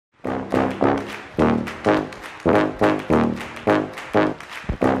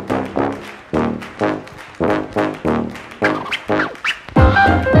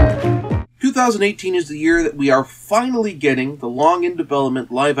2018 is the year that we are finally getting the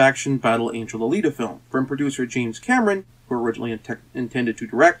long-in-development live-action Battle Angel Alita film from producer James Cameron, who originally intended to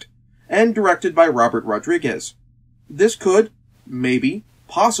direct, and directed by Robert Rodriguez. This could, maybe,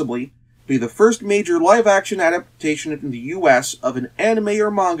 possibly, be the first major live-action adaptation in the US of an anime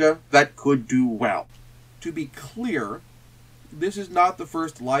or manga that could do well. To be clear, this is not the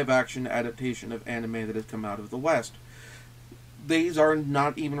first live-action adaptation of anime that has come out of the West. These are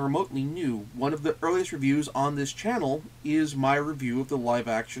not even remotely new. One of the earliest reviews on this channel is my review of the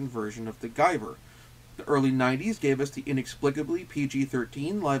live-action version of The Guyver. The early 90s gave us the inexplicably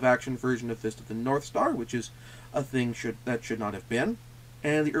PG-13 live-action version of Fist of the North Star, which is a thing that should not have been.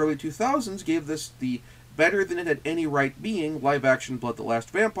 And the early 2000s gave us the better than it had any right being live-action Blood the Last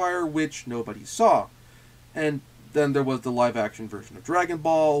Vampire, which nobody saw. And then there was the live-action version of Dragon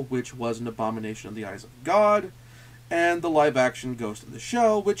Ball, which was an abomination in the eyes of God, and the live-action Ghost in the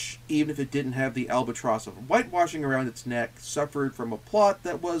Shell, which, even if it didn't have the albatross of whitewashing around its neck, suffered from a plot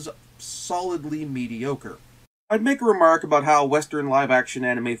that was solidly mediocre. I'd make a remark about how Western live-action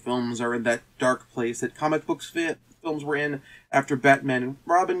anime films are in that dark place that comic books films were in after Batman and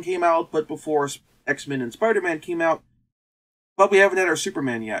Robin came out, but before X-Men and Spider-Man came out. But we haven't had our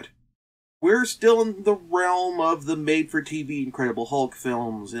Superman yet. We're still in the realm of the made-for-TV Incredible Hulk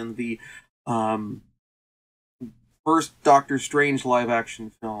films and the first Doctor Strange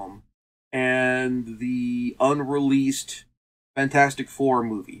live-action film and the unreleased Fantastic Four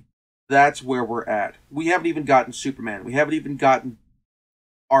movie. That's where we're at. We haven't even gotten Superman. We haven't even gotten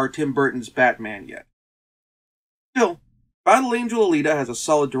our Tim Burton's Batman yet. Still, Battle Angel Alita has a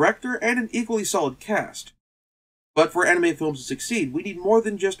solid director and an equally solid cast. But for anime films to succeed, we need more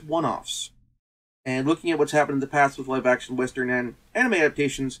than just one-offs. And looking at what's happened in the past with live-action Western and anime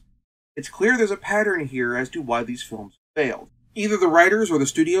adaptations, it's clear there's a pattern here as to why these films failed. Either the writers or the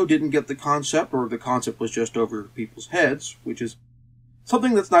studio didn't get the concept, or the concept was just over people's heads, which is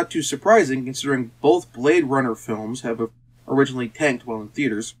something that's not too surprising considering both Blade Runner films have originally tanked while in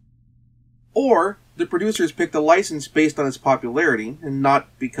theaters. Or the producers picked a license based on its popularity, and not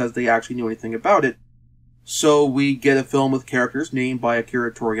because they actually knew anything about it. So we get a film with characters named by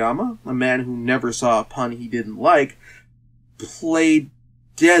Akira Toriyama, a man who never saw a pun he didn't like, played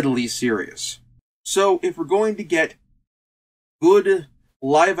deadly serious. So if we're going to get good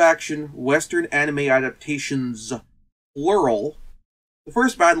live-action Western anime adaptations, plural, the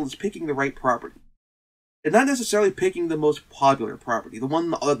first battle is picking the right property. And not necessarily picking the most popular property, the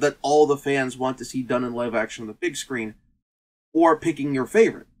one that all the fans want to see done in live action on the big screen, or picking your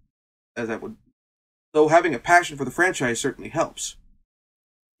favorite, as that would. Though having a passion for the franchise certainly helps.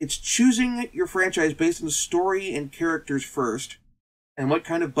 It's choosing your franchise based on the story and characters first, and what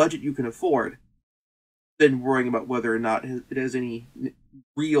kind of budget you can afford, then worrying about whether or not it has any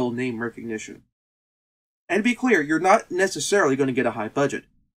real name recognition. And to be clear, you're not necessarily going to get a high budget.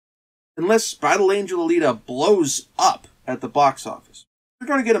 Unless Battle Angel Alita blows up at the box office, you're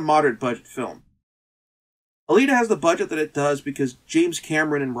going to get a moderate budget film. Alita has the budget that it does because James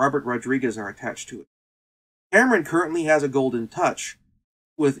Cameron and Robert Rodriguez are attached to it. Cameron currently has a golden touch,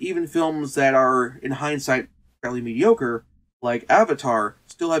 with even films that are, in hindsight, fairly mediocre, like Avatar,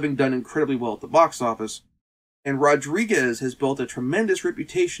 still having done incredibly well at the box office, and Rodriguez has built a tremendous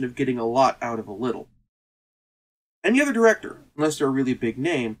reputation of getting a lot out of a little. Any other director, unless they're a really big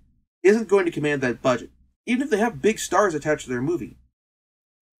name, isn't going to command that budget, even if they have big stars attached to their movie.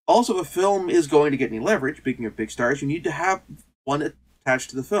 Also, if a film is going to get any leverage, speaking of big stars, you need to have one attached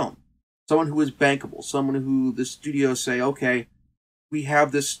to the film. Someone who is bankable, someone who the studios say, okay, we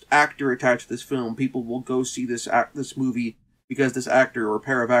have this actor attached to this film, people will go see this movie because this actor or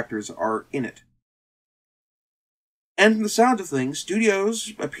pair of actors are in it. And from the sound of things,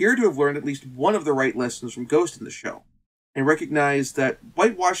 studios appear to have learned at least one of the right lessons from Ghost in the Shell, and recognize that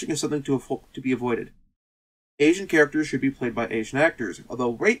whitewashing is something to be avoided. Asian characters should be played by Asian actors,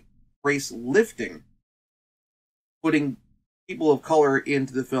 although race lifting, putting people of color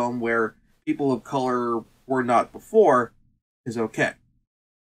into the film where people of color were not before, is okay.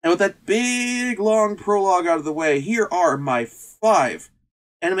 And with that big, long prologue out of the way, here are my 5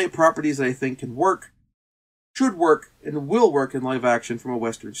 anime properties that I think can work, should work, and will work in live action from a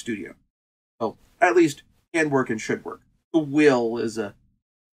Western studio. Well, at least can work and should work. The will is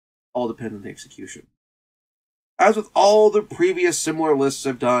all dependent on the execution. As with all the previous similar lists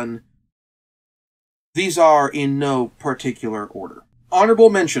I've done, these are in no particular order.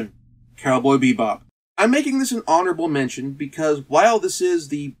 Honorable mention, Cowboy Bebop. I'm making this an honorable mention because while this is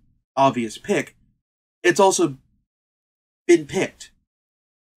the obvious pick, it's also been picked.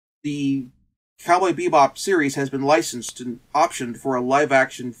 The Cowboy Bebop series has been licensed and optioned for a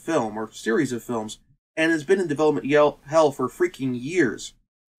live-action film or series of films, and has been in development hell for freaking years.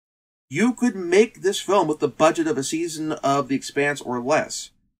 You could make this film with the budget of a season of The Expanse or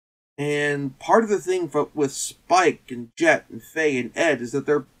less. And part of the thing with Spike and Jet and Faye and Ed is that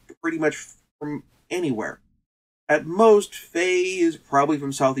they're pretty much from anywhere. At most, Faye is probably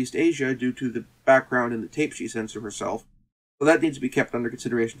from Southeast Asia due to the background in the tape she sends to herself, so that needs to be kept under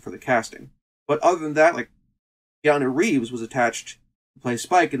consideration for the casting. But other than that, like, Keanu Reeves was attached to play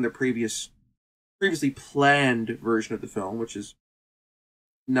Spike in the previously planned version of the film, which has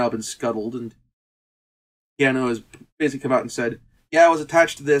now been scuttled, and Keanu has basically come out and said, yeah, I was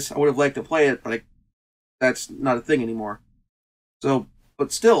attached to this, I would have liked to play it, but that's not a thing anymore. So,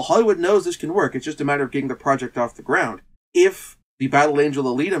 but still, Hollywood knows this can work, it's just a matter of getting the project off the ground. If the Battle Angel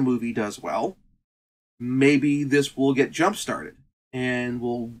Alita movie does well, maybe this will get jump-started, and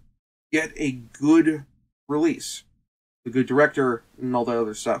we'll get a good release. A good director, and all that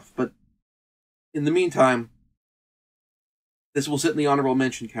other stuff. But in the meantime, this will sit in the honorable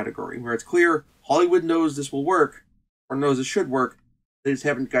mention category, where it's clear Hollywood knows this will work, or knows it should work, they just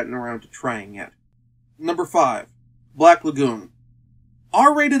haven't gotten around to trying yet. Number 5. Black Lagoon.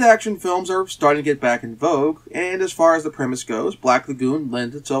 R-rated action films are starting to get back in vogue, and as far as the premise goes, Black Lagoon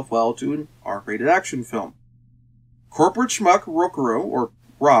lends itself well to an R-rated action film. Corporate schmuck Rokuro, or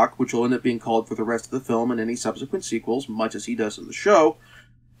Rock, which will end up being called for the rest of the film and any subsequent sequels, much as he does in the show,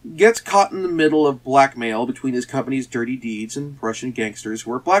 gets caught in the middle of blackmail between his company's dirty deeds and Russian gangsters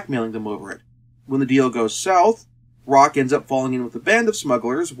who are blackmailing them over it. When the deal goes south, Rock ends up falling in with a band of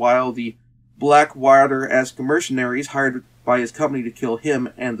smugglers, while the Blackwater-esque mercenaries hired by his company to kill him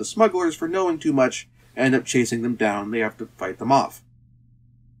and the smugglers for knowing too much end up chasing them down, and they have to fight them off.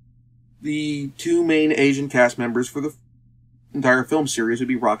 The two main Asian cast members for the entire film series would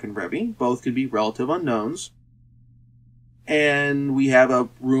be Rock and Revy. Both could be relative unknowns. And we have a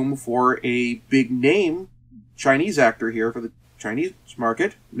room for a big-name Chinese actor here for the Chinese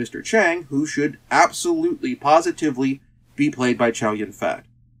market, Mr. Chang, who should absolutely, positively be played by Chow Yun-fat.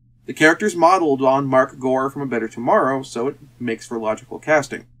 The character's modeled on Mark Gore from A Better Tomorrow, so it makes for logical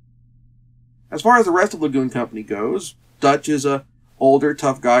casting. As far as the rest of Lagoon Company goes, Dutch is a older,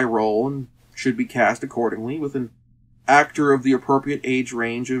 tough guy role and should be cast accordingly, with an actor of the appropriate age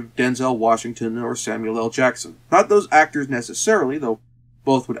range of Denzel Washington or Samuel L. Jackson. Not those actors necessarily, though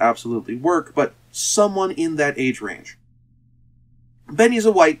both would absolutely work, but someone in that age range. Benny's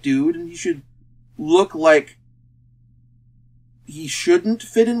a white dude, and he should look like he shouldn't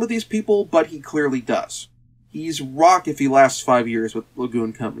fit in with these people, but he clearly does. He's Rock if he lasts 5 years with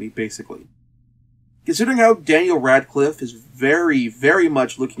Lagoon Company, basically. Considering how Daniel Radcliffe is very, very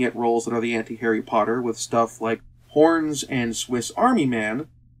much looking at roles that are the anti-Harry Potter with stuff like Horns and Swiss Army Man,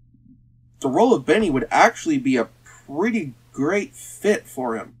 the role of Benny would actually be a pretty great fit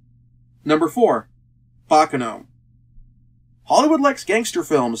for him. Number 4. Baccano. Hollywood likes gangster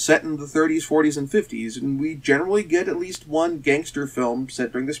films set in the 30s, 40s, and 50s, and we generally get at least one gangster film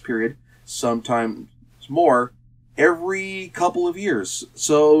set during this period, sometimes more, every couple of years.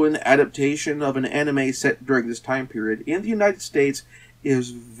 So an adaptation of an anime set during this time period in the United States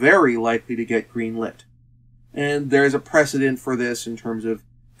is very likely to get greenlit. And there's a precedent for this in terms of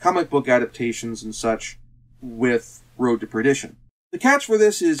comic book adaptations and such with Road to Perdition. The catch for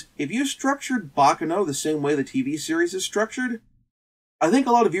this is, if you structured Baccano the same way the TV series is structured, I think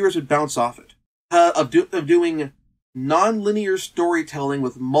a lot of viewers would bounce off it. Of doing non-linear storytelling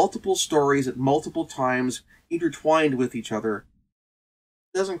with multiple stories at multiple times intertwined with each other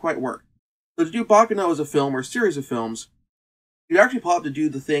doesn't quite work. So to do Baccano as a film or series of films, you'd actually probably have to do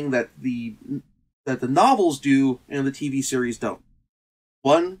the thing that the novels do and the TV series don't.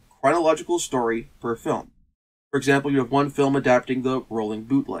 One chronological story per film. For example, you have one film adapting the Rolling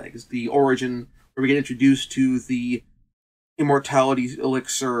Bootlegs, the origin where we get introduced to the immortality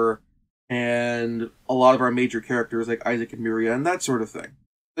elixir and a lot of our major characters like Isaac and Miria and that sort of thing.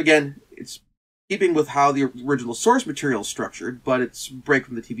 Again, it's keeping with how the original source material is structured, but it's a break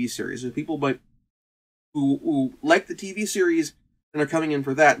from the TV series. So people who like the TV series and are coming in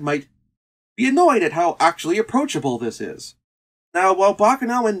for that might be annoyed at how actually approachable this is. Now, while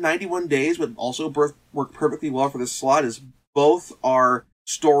Baccano and 91 Days would also work perfectly well for this slot, as both are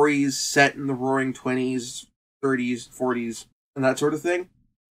stories set in the roaring 20s, 30s, 40s, and that sort of thing,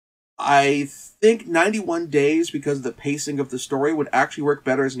 I think 91 Days, because of the pacing of the story, would actually work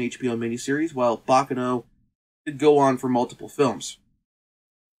better as an HBO miniseries, while Baccano could go on for multiple films.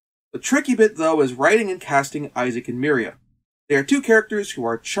 The tricky bit, though, is writing and casting Isaac and Miria. They are two characters who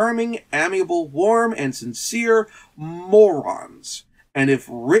are charming, amiable, warm, and sincere morons. And if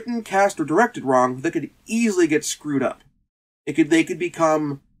written, cast, or directed wrong, they could easily get screwed up. They could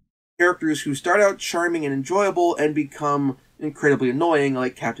become characters who start out charming and enjoyable and become incredibly annoying,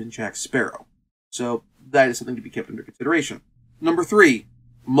 like Captain Jack Sparrow. So that is something to be kept under consideration. Number 3,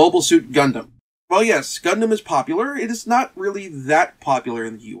 Mobile Suit Gundam. Well, yes, Gundam is popular. It is not really that popular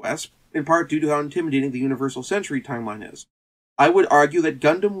in the US, in part due to how intimidating the Universal Century timeline is. I would argue that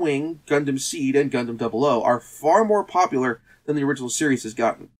Gundam Wing, Gundam Seed, and Gundam 00 are far more popular than the original series has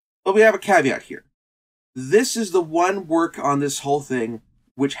gotten. But we have a caveat here. This is the one work on this whole thing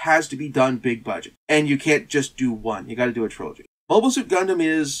which has to be done big budget. And you can't just do one. You gotta do a trilogy. Mobile Suit Gundam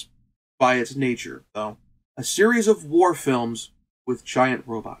is, by its nature, though, a series of war films with giant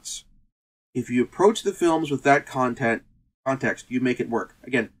robots. If you approach the films with that context, you make it work.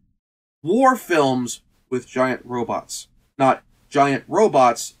 Again, war films with giant robots, not giant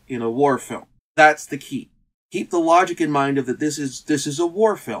robots in a war film. That's the key. Keep the logic in mind of that this is a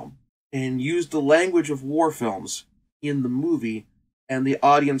war film, and use the language of war films in the movie, and the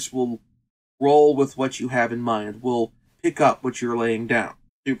audience will roll with what you have in mind, will pick up what you're laying down.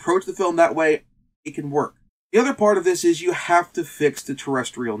 If you approach the film that way, it can work. The other part of this is you have to fix the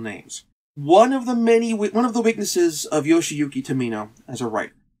terrestrial names. One of the weaknesses of Yoshiyuki Tomino as a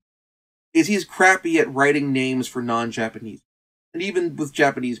writer is he's crappy at writing names for non-Japanese. And even with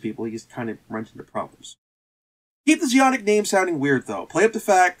Japanese people, he's kind of runs into problems. Keep the Zeonic names sounding weird, though. Play up the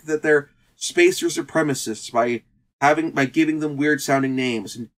fact that they're spacer supremacists by giving them weird-sounding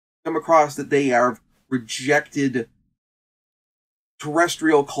names, and come across that they are rejected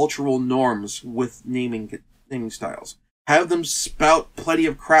terrestrial cultural norms with naming styles. Have them spout plenty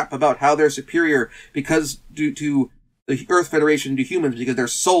of crap about how they're superior because due to the Earth Federation to humans because their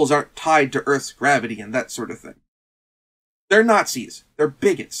souls aren't tied to Earth's gravity and that sort of thing. They're Nazis. They're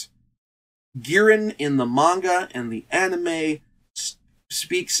bigots. Girin in the manga and the anime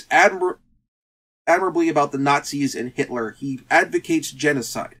speaks admirably about the Nazis and Hitler. He advocates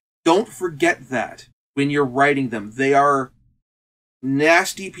genocide. Don't forget that when you're writing them. They are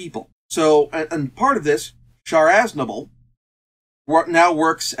nasty people. So, and part of this, Char Aznable now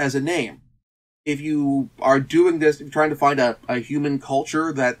works as a name. If you are doing this, if you're trying to find a human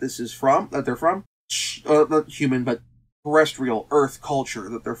culture that they're from, not human, but terrestrial Earth culture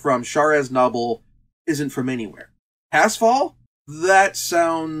that they're from, Char Aznable isn't from anywhere. Passfall? That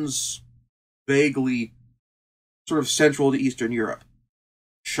sounds vaguely sort of central to Eastern Europe.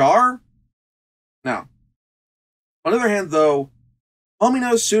 Char? Now, on the other hand, though,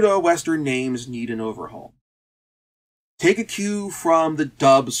 Omino's pseudo-Western names need an overhaul. Take a cue from the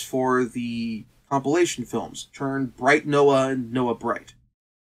dubs for the compilation films. Turn Bright Noah and Noah Bright.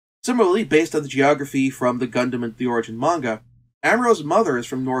 Similarly, based on the geography from the Gundam and the Origin manga, Amuro's mother is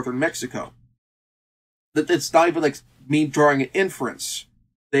from northern Mexico. It's not even like me drawing an inference.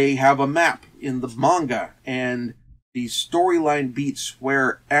 They have a map in the manga, and the storyline beats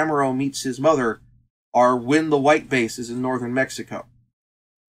where Amuro meets his mother are when the white base is in northern Mexico.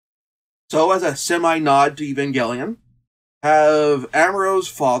 So, as a semi-nod to Evangelion, have Amuro's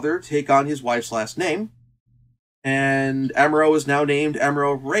father take on his wife's last name, and Amuro is now named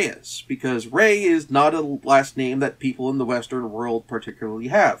Amuro Reyes, because Rey is not a last name that people in the Western world particularly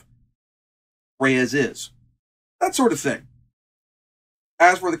have. Reyes is. That sort of thing.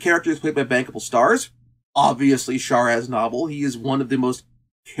 As for the characters played by bankable stars, obviously Char Aznable. He is one of the most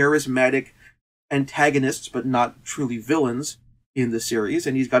charismatic antagonists, but not truly villains, in the series,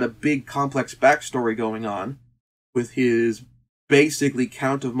 and he's got a big, complex backstory going on with his basically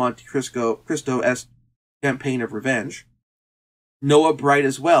Count of Monte Cristo-esque campaign of revenge. Noah Bright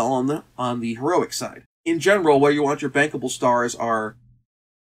as well on the heroic side. In general, where you want your bankable stars are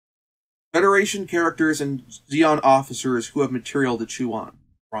Federation characters and Zeon officers who have material to chew on.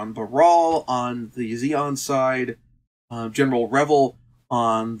 Ron Baral on the Zeon side, General Revel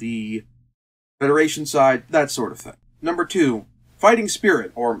on the Federation side, that sort of thing. Number 2, Fighting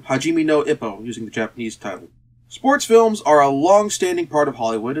Spirit, or Hajime no Ippo, using the Japanese title. Sports films are a long-standing part of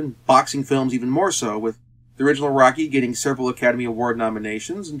Hollywood, and boxing films even more so, with the original Rocky getting several Academy Award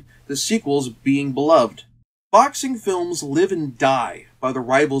nominations, and the sequels being beloved. Boxing films live and die by the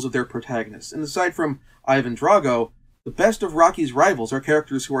rivals of their protagonists, and aside from Ivan Drago, the best of Rocky's rivals are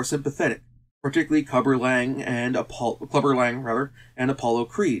characters who are sympathetic, particularly Clubber Lang and Apollo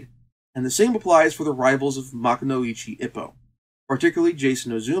Creed. And the same applies for the rivals of Makunoichi Ippo, particularly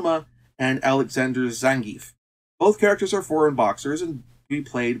Jason Ozuma and Alexander Zangief. Both characters are foreign boxers and be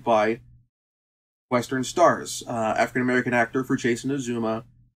played by Western stars. African-American actor for Jason Ozuma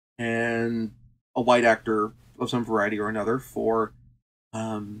and a white actor of some variety or another for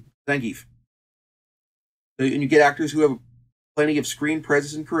Zangief. And you get actors who have plenty of screen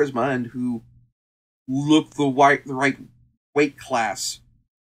presence and charisma, and who look the right weight class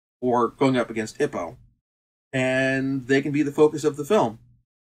for going up against Ippo. And they can be the focus of the film,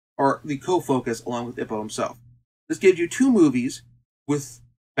 or the co-focus along with Ippo himself. This gives you two movies with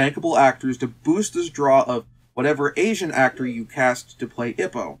bankable actors to boost this draw of whatever Asian actor you cast to play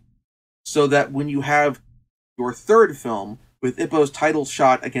Ippo, so that when you have your third film with Ippo's title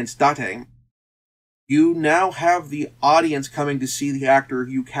shot against Date, you now have the audience coming to see the actor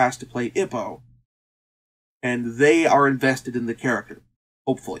you cast to play Ippo, and they are invested in the character,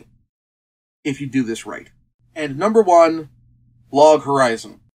 hopefully, if you do this right. And number one, Log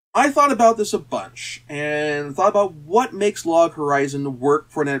Horizon. I thought about this a bunch, and thought about what makes Log Horizon work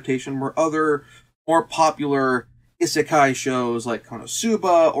for an adaptation where other, more popular isekai shows like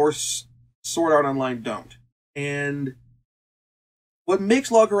Konosuba or Sword Art Online don't. And what makes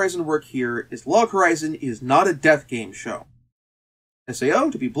Log Horizon work here is Log Horizon is not a death game show. SAO,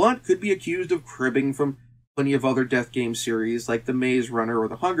 to be blunt, could be accused of cribbing from plenty of other death game series like The Maze Runner or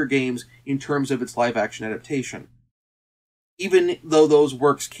The Hunger Games in terms of its live-action adaptation. Even though those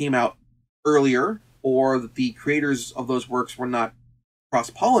works came out earlier, or the creators of those works were not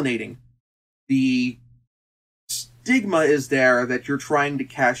cross-pollinating, the stigma is there that you're trying to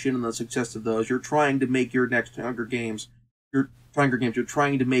cash in on the success of those. You're trying to make your next Hunger Games. You're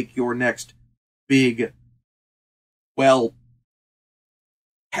trying to make your next big, well,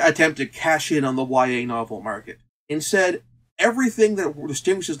 attempt to cash in on the YA novel market. Instead, everything that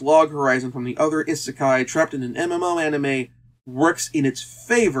distinguishes Log Horizon from the other isekai trapped in an MMO anime works in its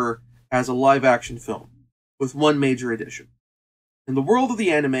favor as a live-action film, with one major addition. In the world of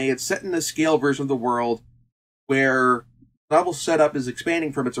the anime, it's set in a scale version of the world where the novel setup is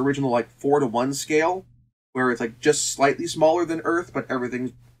expanding from its original 4:1 scale, where it's just slightly smaller than Earth, but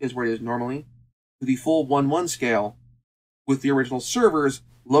everything is where it is normally, to the full 1:1 scale, with the original servers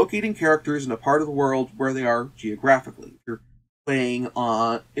locating characters in a part of the world where they are geographically.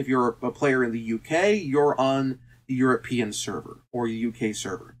 If you're a player in the UK, you're on the European server, or the UK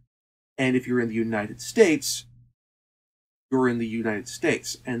server. And if you're in the United States, you're in the United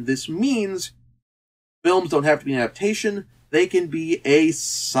States. And this means films don't have to be an adaptation, they can be a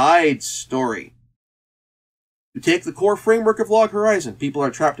side story. You take the core framework of Log Horizon. People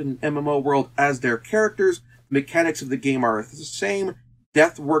are trapped in an MMO world as their characters. The mechanics of the game are the same.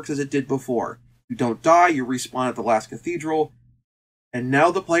 Death works as it did before. You don't die, you respawn at the last cathedral. And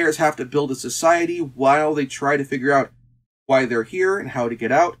now the players have to build a society while they try to figure out why they're here and how to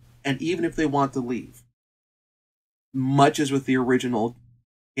get out, and even if they want to leave. Much as with the original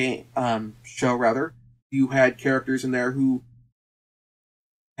show, you had characters in there who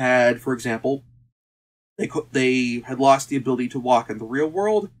had, for example, they had lost the ability to walk in the real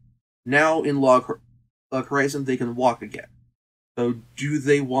world. Now in Log Horizon, they can walk again. So do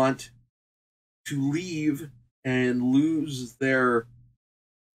they want to leave and lose their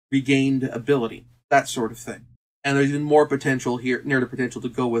regained ability? That sort of thing. And there's even more potential here, narrative potential to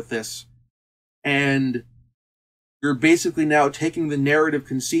go with this. And you're basically now taking the narrative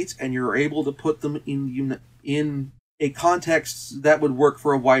conceits and you're able to put them in a context that would work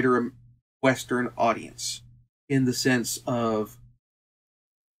for a wider Western audience. In the sense of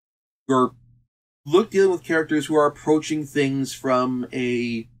you're dealing with characters who are approaching things from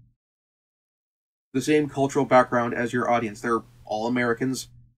the same cultural background as your audience. They're all Americans,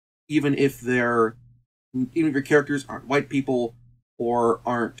 even if your characters aren't white people or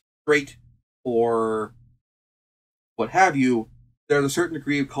aren't straight or what have you. There's a certain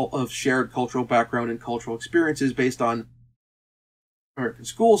degree of shared cultural background and cultural experiences based on American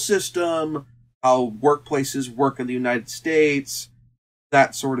school system, how workplaces work in the United States,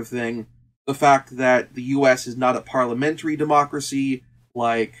 that sort of thing. The fact that the U.S. is not a parliamentary democracy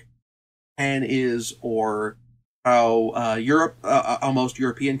like Japan is, or how how most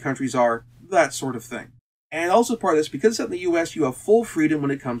European countries are, that sort of thing. And also part of this, because it's set in the U.S., you have full freedom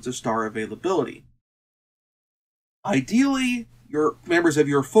when it comes to star availability. Ideally, your members of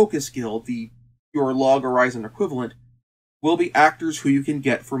your Focus Guild, your Log Horizon equivalent, will be actors who you can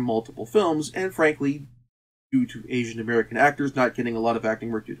get from multiple films, and frankly, due to Asian American actors not getting a lot of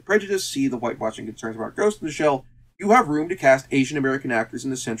acting work due to prejudice, see the whitewashing concerns about Ghost in the Shell, you have room to cast Asian American actors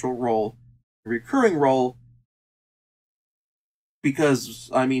in a central role, a recurring role,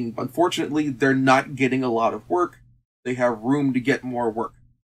 because, unfortunately, they're not getting a lot of work. They have room to get more work.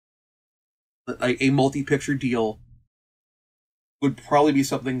 A multi-picture deal would probably be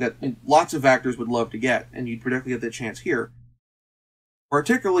something that lots of actors would love to get, and you'd particularly have that chance here.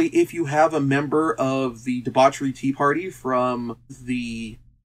 Particularly if you have a member of the Debauchery Tea Party from the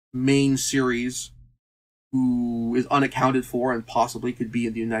main series who is unaccounted for and possibly could be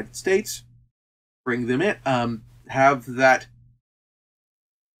in the United States. Bring them in. Have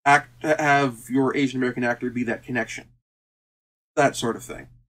your Asian American actor be that connection. That sort of thing.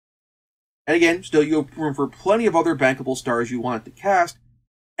 And again, still you have room for plenty of other bankable stars you want to cast,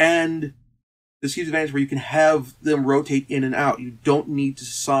 and this huge advantage where you can have them rotate in and out. You don't need to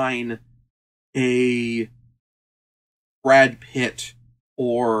sign a Brad Pitt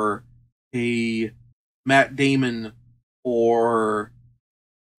or a Matt Damon or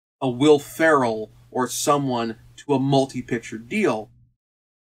a Will Ferrell or someone to a multi-picture deal,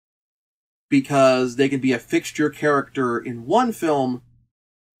 because they can be a fixture character in one film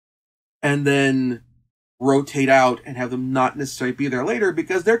and then rotate out and have them not necessarily be there later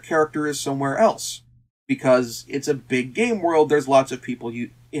because their character is somewhere else. Because it's a big game world, there's lots of people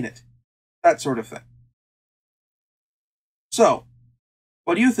in it. That sort of thing. So,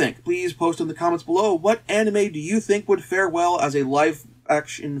 what do you think? Please post in the comments below. What anime do you think would fare well as a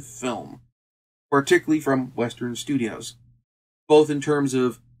live-action film? Particularly from Western studios. Both in terms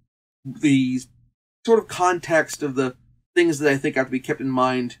of the sort of context of the things that I think have to be kept in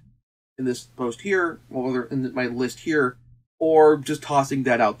mind in this post here, or in my list here, or just tossing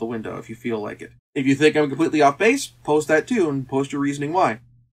that out the window if you feel like it. If you think I'm completely off base, post that too, and post your reasoning why.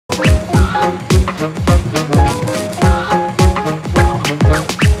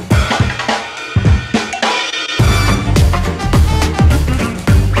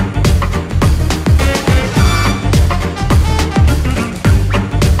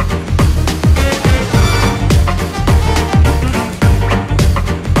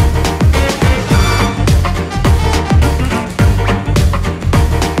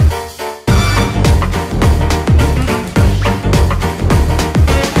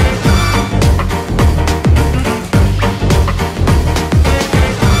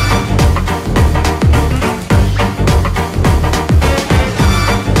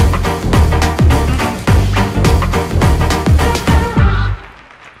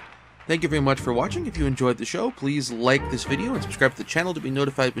 Thank you very much for watching. If you enjoyed the show, please like this video and subscribe to the channel to be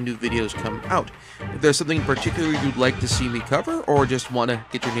notified when new videos come out. If there's something in particular you'd like to see me cover, or just want to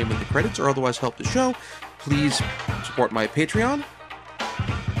get your name in the credits or otherwise help the show, please support my Patreon.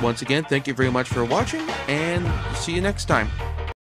 Once again, thank you very much for watching, and see you next time.